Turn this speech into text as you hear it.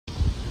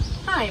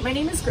Hi, my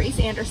name is Grace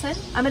Anderson.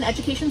 I'm an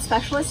education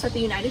specialist at the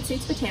United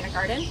States Botanic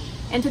Garden,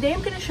 and today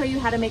I'm going to show you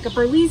how to make a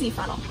Berlese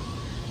funnel.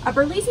 A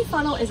Berlese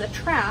funnel is a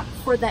trap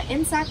for the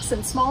insects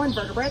and small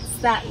invertebrates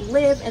that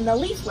live in the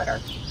leaf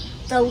litter.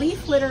 The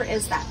leaf litter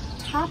is that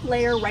top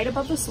layer right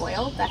above the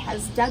soil that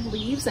has dead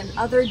leaves and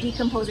other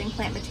decomposing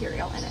plant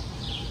material in it.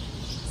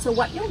 So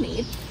what you'll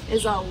need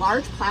is a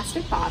large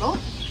plastic bottle,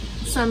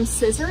 some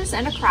scissors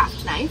and a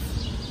craft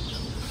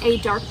knife, a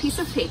dark piece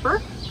of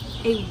paper,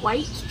 a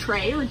white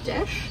tray or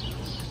dish,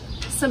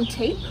 some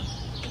tape,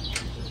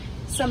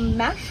 some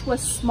mesh with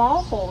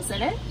small holes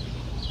in it,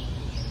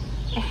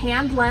 a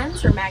hand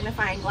lens or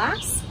magnifying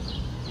glass,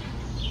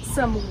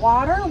 some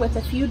water with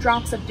a few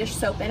drops of dish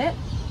soap in it,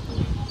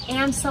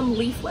 and some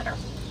leaf litter.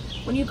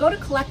 When you go to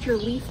collect your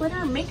leaf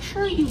litter, make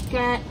sure you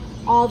get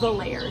all the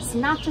layers,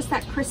 not just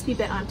that crispy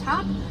bit on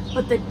top,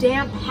 but the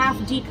damp,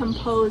 half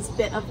decomposed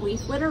bit of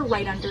leaf litter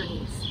right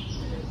underneath.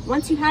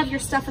 Once you have your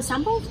stuff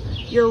assembled,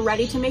 you're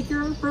ready to make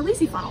your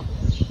Berlese funnel.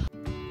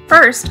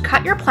 First,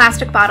 cut your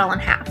plastic bottle in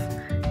half.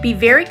 Be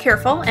very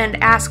careful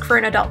and ask for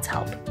an adult's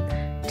help.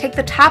 Take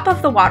the top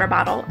of the water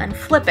bottle and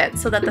flip it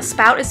so that the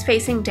spout is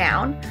facing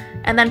down,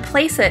 and then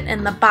place it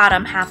in the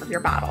bottom half of your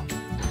bottle.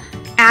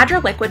 Add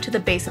your liquid to the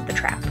base of the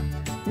trap.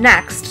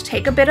 Next,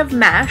 take a bit of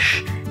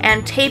mesh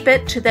and tape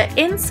it to the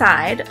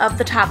inside of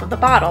the top of the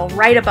bottle,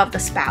 right above the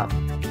spout.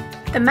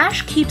 The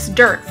mesh keeps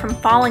dirt from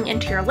falling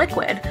into your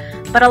liquid,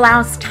 but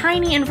allows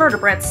tiny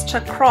invertebrates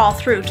to crawl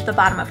through to the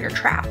bottom of your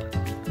trap.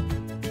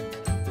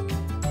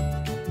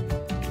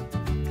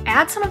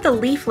 Add some of the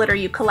leaf litter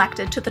you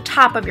collected to the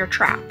top of your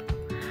trap.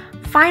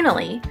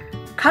 Finally,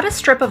 cut a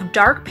strip of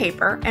dark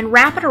paper and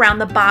wrap it around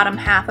the bottom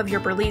half of your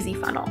Berlese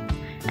funnel,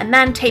 and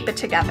then tape it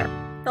together.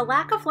 The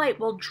lack of light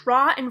will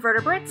draw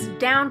invertebrates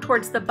down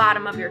towards the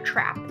bottom of your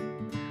trap.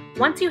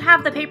 Once you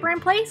have the paper in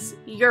place,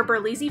 your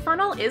Berlese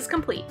funnel is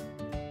complete.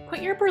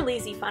 Put your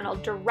Berlese funnel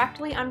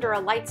directly under a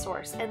light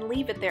source and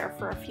leave it there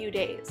for a few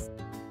days.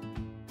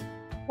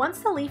 Once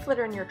the leaf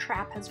litter in your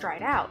trap has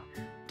dried out,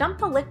 dump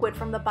the liquid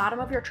from the bottom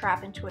of your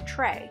trap into a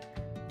tray.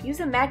 Use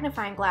a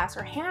magnifying glass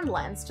or hand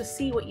lens to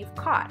see what you've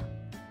caught.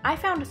 I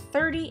found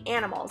 30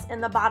 animals in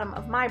the bottom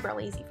of my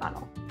Berlese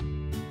funnel.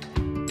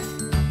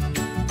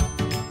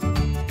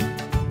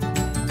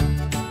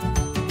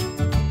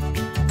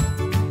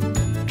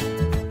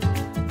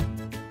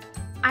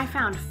 I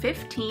found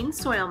 15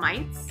 soil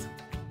mites,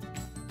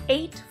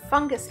 8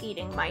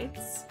 fungus-eating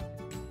mites,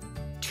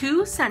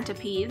 2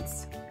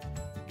 centipedes,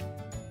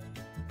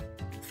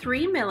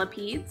 3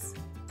 millipedes,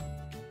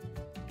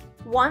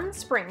 1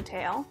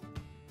 springtail,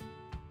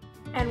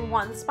 and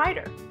 1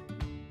 spider.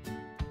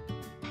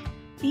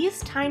 These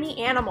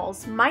tiny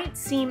animals might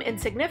seem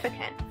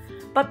insignificant,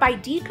 but by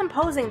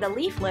decomposing the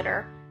leaf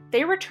litter,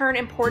 they return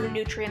important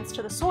nutrients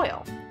to the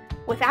soil.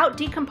 Without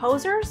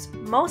decomposers,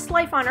 most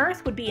life on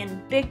Earth would be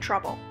in big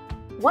trouble.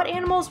 What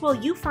animals will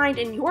you find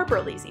in your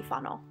Berlese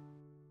funnel?